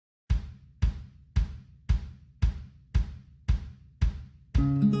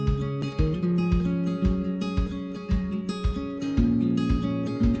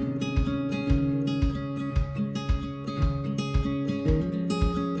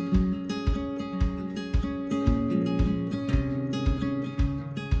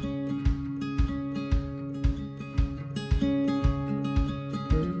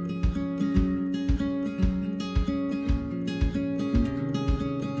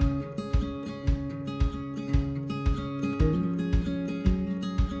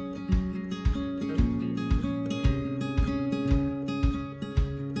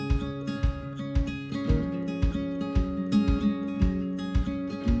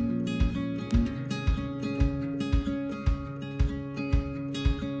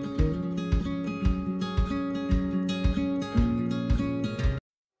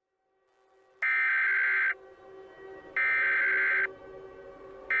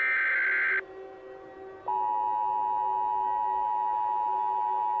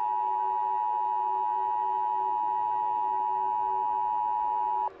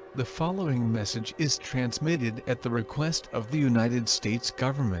The following message is transmitted at the request of the United States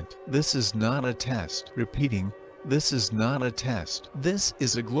government. This is not a test. Repeating, this is not a test. This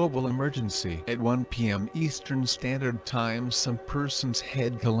is a global emergency. At 1 p.m. Eastern Standard Time, some person's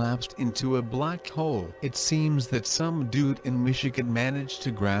head collapsed into a black hole. It seems that some dude in Michigan managed to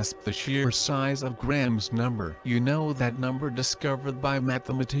grasp the sheer size of Graham's number. You know that number discovered by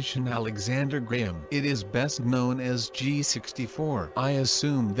mathematician Alexander Graham. It is best known as G64. I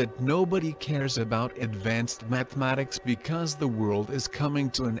assume that nobody cares about advanced mathematics because the world is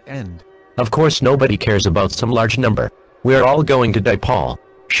coming to an end. Of course nobody cares about some large number. We're all going to die, Paul.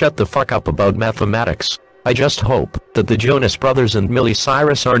 Shut the fuck up about mathematics. I just hope that the Jonas Brothers and Miley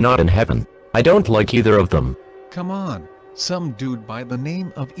Cyrus are not in heaven. I don't like either of them. Come on. Some dude by the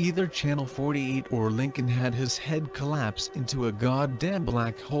name of either Channel 48 or Lincoln had his head collapse into a goddamn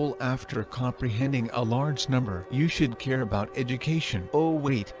black hole after comprehending a large number. You should care about education. Oh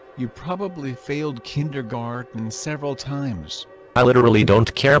wait, you probably failed kindergarten several times. I literally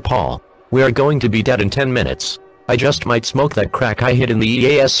don't care, Paul. We are going to be dead in 10 minutes. I just might smoke that crack I hid in the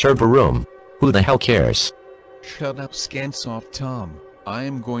EAS server room. Who the hell cares? Shut up, Scansoft Tom. I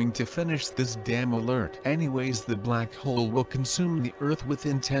am going to finish this damn alert. Anyways, the black hole will consume the Earth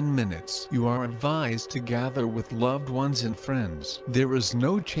within 10 minutes. You are advised to gather with loved ones and friends. There is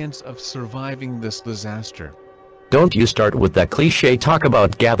no chance of surviving this disaster. Don't you start with that cliche talk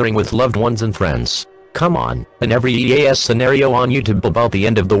about gathering with loved ones and friends. Come on, in every EAS scenario on YouTube about the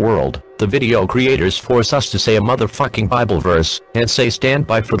end of the world, the video creators force us to say a motherfucking Bible verse, and say stand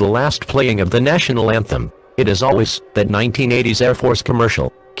by for the last playing of the national anthem. It is always that 1980s Air Force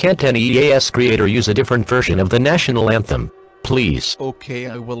commercial. Can't any EAS creator use a different version of the national anthem? Please. Okay,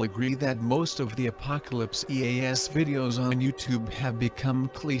 I will agree that most of the Apocalypse EAS videos on YouTube have become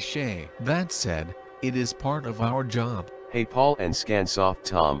cliche. That said, it is part of our job. Hey Paul and Scansoft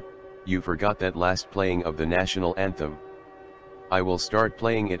Tom. You forgot that last playing of the national anthem. I will start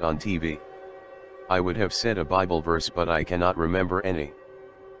playing it on TV. I would have said a Bible verse, but I cannot remember any.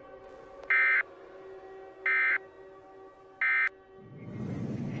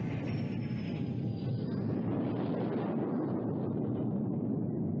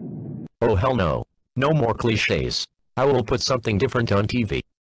 Oh hell no. No more cliches. I will put something different on TV.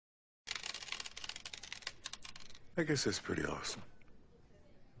 I guess that's pretty awesome.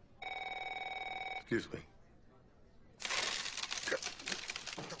 Excuse me.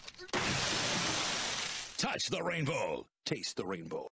 Touch the rainbow. Taste the rainbow.